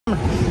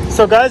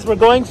So guys, we're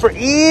going for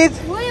Eid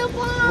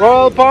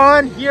Royal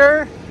Paan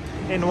here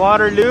in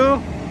Waterloo.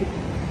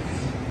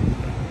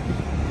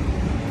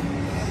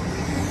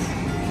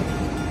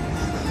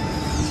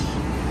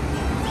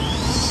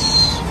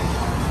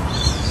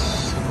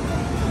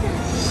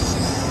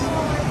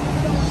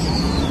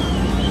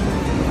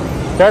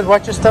 Guys,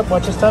 watch your step,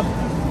 watch your step.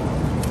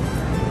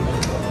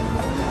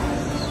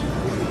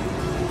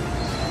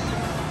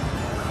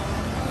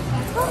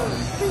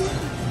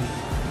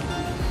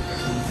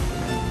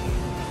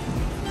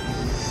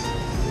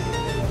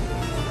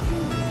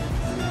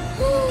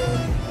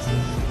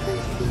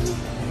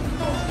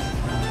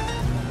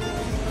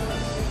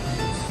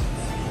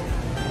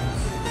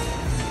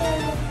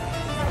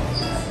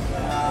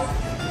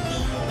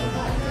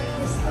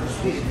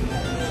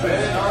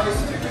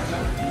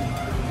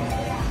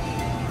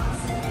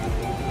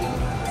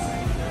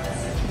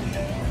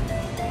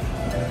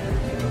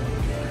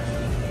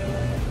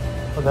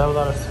 Oh, they have a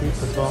lot of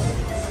sweets as well.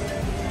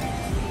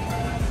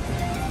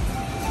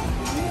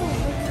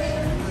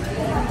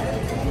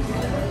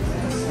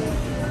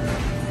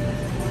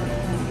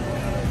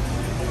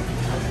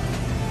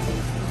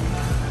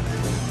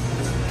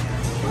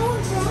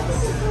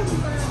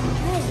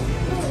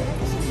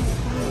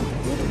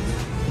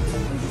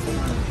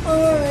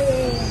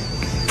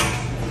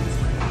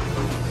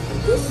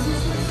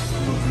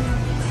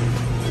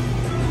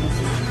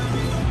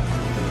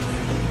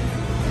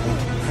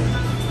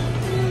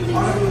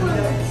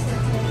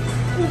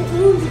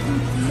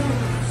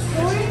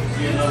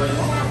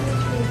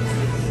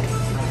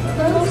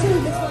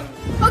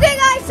 Okay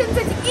guys, since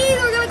it's Eid,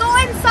 we're gonna go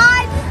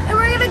inside and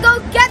we're gonna go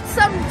get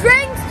some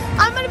drinks.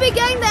 I'm gonna be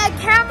getting the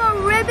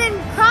caramel ribbon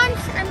crunch.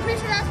 I'm pretty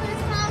sure that's what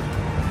it's called.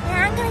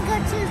 And I'm gonna go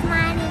choose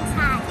mine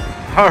inside.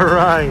 All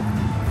right,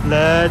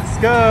 let's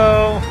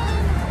go.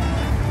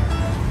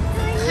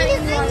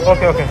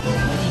 Okay, okay.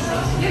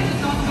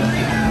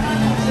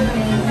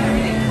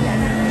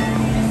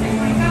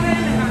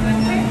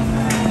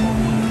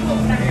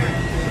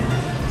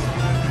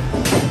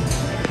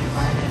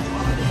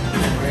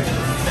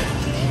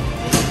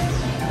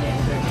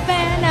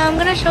 Now I'm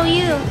gonna show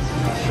you.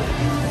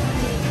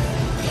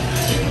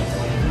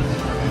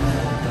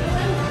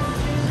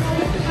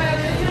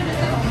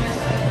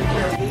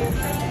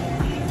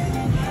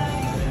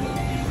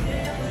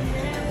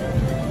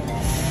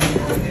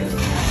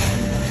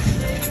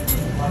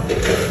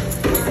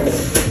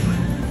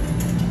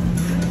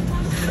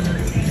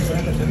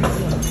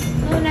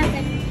 Oh,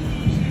 nothing.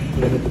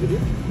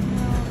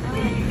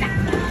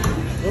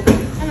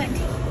 I went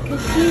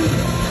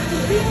confused.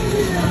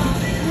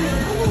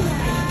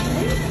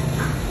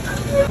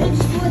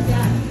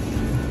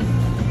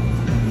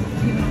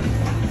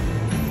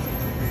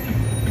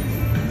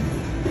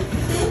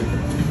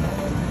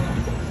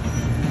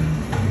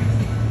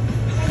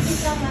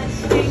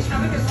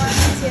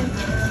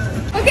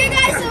 Okay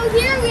guys, so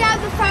here we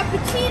have the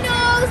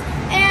frappuccinos,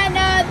 and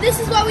this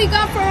is what we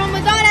got for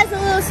Ramadan as a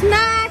little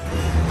snack.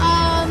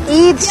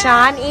 Eid,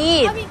 Sean,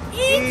 Eid. I mean,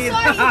 Eid,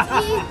 sorry, it's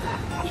Eid.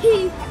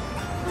 Eid.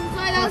 I'm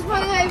sorry, that was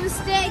probably my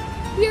mistake.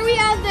 Here we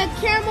have the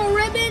caramel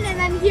ribbon, and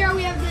then here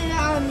we have the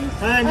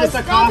And just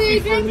a coffee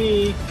for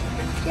me.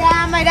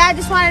 Yeah, my dad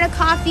just wanted a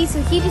coffee,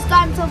 so he just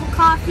got himself a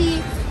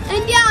coffee.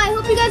 And yeah, I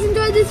hope you guys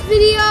enjoyed this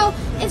video.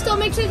 If so,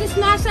 make sure to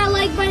smash that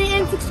like button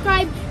and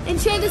subscribe and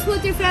share this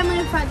with your family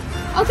and friends.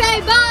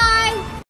 Okay, bye!